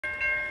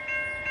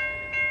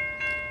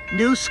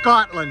New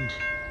Scotland,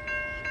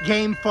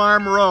 Game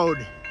Farm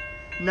Road,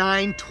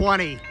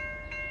 9/20,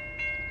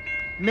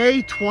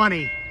 May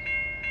 20,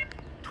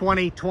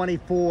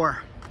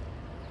 2024.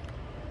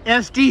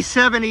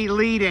 SD70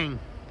 leading.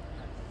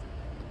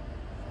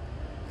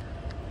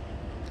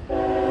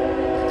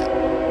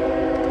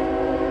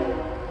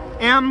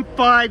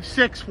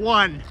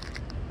 M561,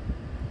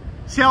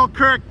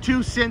 Selkirk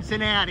to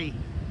Cincinnati.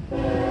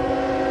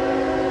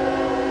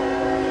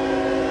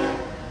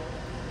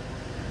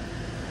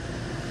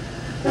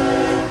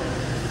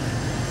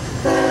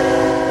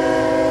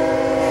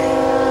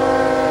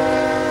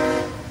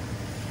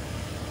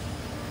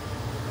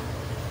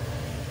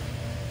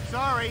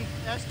 Sorry,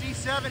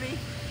 SD70,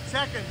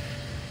 second.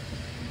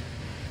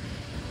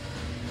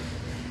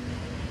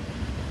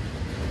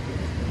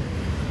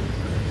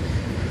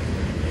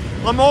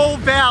 Lamole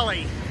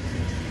Valley.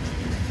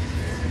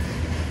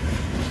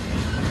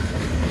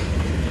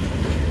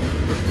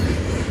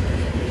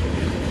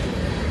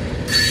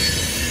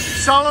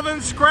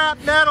 Sullivan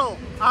Scrap Metal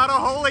out of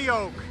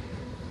Holyoke.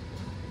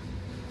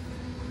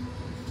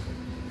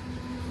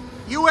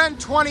 UN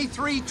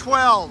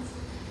 2312,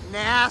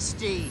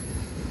 nasty.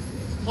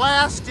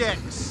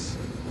 Plastics,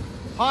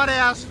 hot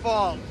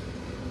asphalt,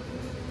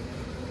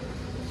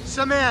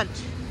 cement,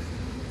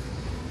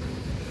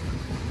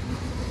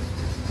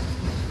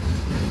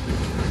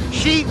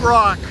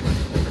 sheetrock,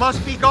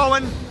 must be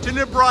going to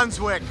New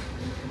Brunswick.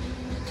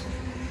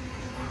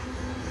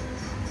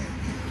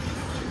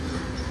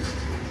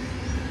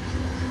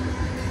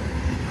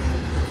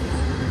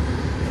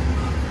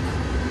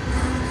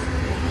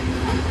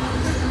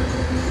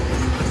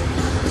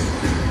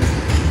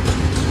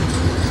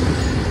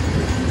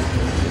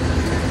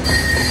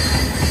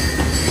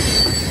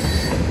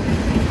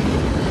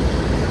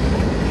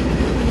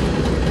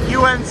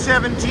 UN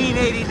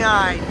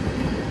 1789.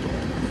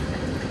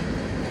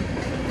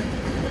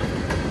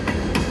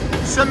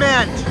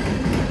 Cement.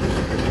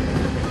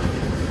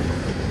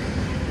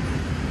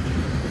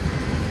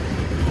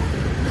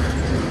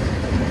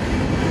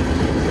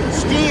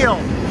 Steel.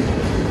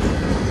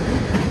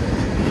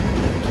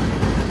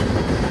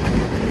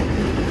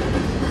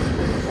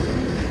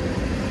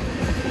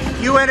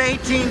 UN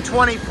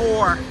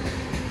 1824.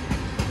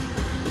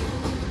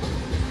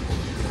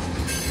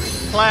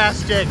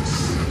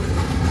 Plastics.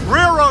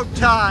 Railroad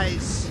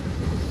ties,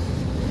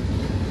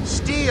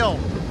 steel,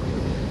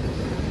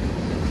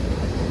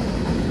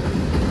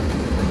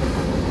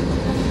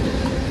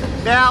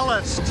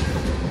 ballast,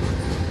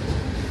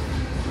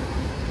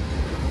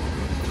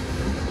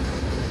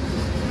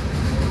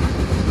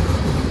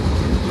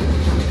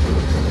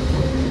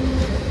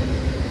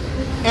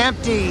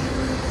 empty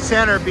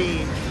center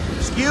beam,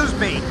 excuse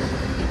me,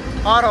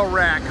 auto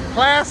rack,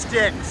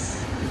 plastics.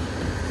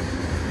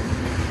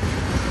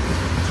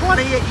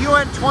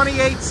 UN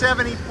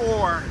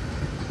 2874,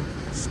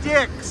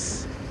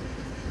 sticks,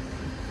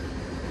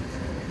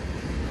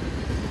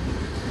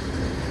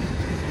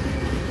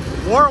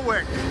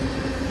 Warwick,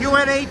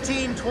 UN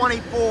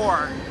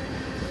 1824,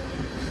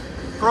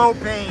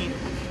 propane,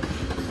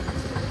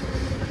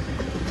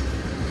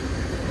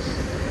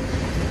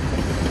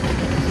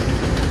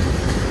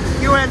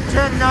 UN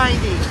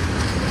 1090,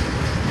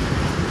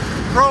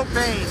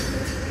 propane,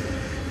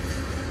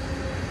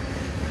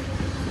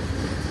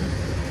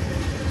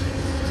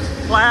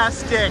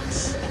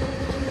 plastics,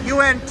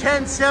 UN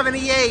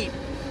 1078,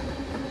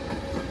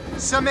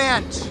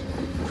 cement,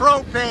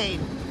 propane,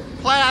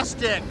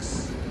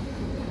 plastics,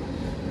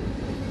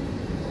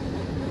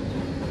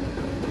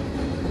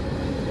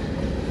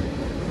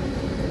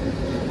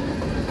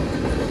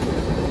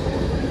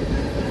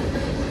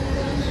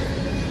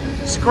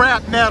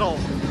 scrap metal,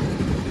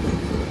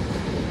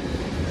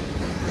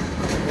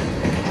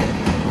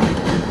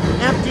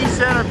 empty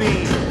center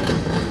beam.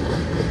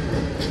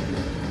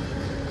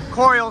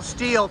 Coil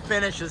steel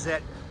finishes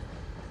it.